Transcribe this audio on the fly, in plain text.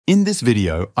In this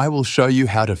video, I will show you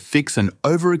how to fix an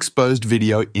overexposed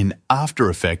video in After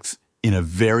Effects in a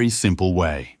very simple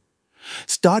way.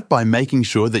 Start by making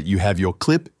sure that you have your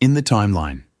clip in the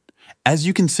timeline. As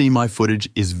you can see, my footage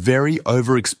is very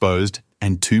overexposed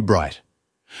and too bright.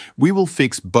 We will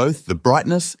fix both the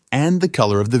brightness and the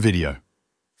color of the video.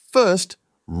 First,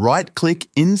 right-click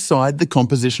inside the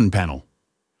composition panel.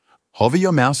 Hover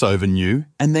your mouse over New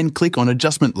and then click on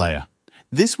Adjustment Layer.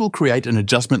 This will create an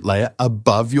adjustment layer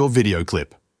above your video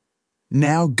clip.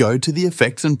 Now go to the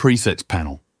Effects and Presets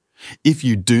panel. If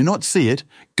you do not see it,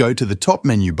 go to the top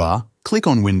menu bar, click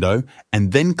on Window,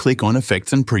 and then click on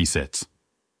Effects and Presets.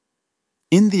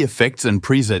 In the Effects and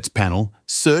Presets panel,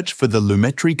 search for the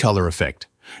Lumetri color effect.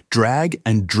 Drag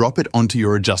and drop it onto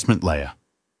your adjustment layer.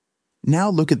 Now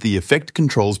look at the Effect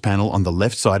Controls panel on the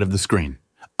left side of the screen.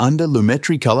 Under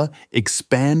Lumetri Color,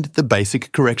 expand the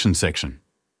Basic Correction section.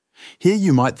 Here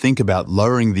you might think about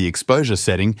lowering the exposure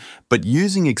setting, but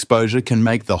using exposure can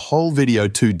make the whole video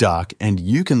too dark and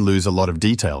you can lose a lot of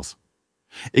details.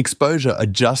 Exposure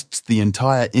adjusts the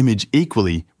entire image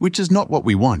equally, which is not what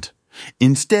we want.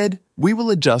 Instead, we will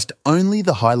adjust only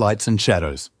the highlights and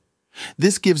shadows.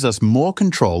 This gives us more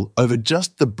control over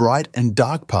just the bright and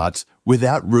dark parts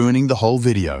without ruining the whole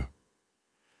video.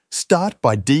 Start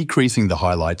by decreasing the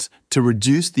highlights to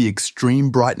reduce the extreme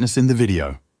brightness in the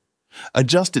video.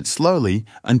 Adjust it slowly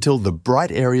until the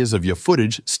bright areas of your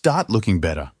footage start looking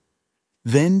better.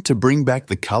 Then, to bring back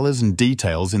the colors and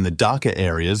details in the darker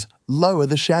areas, lower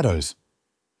the shadows.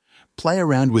 Play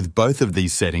around with both of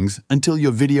these settings until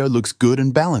your video looks good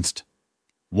and balanced.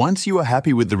 Once you are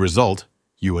happy with the result,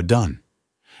 you are done.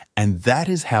 And that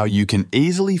is how you can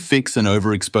easily fix an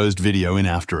overexposed video in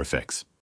After Effects.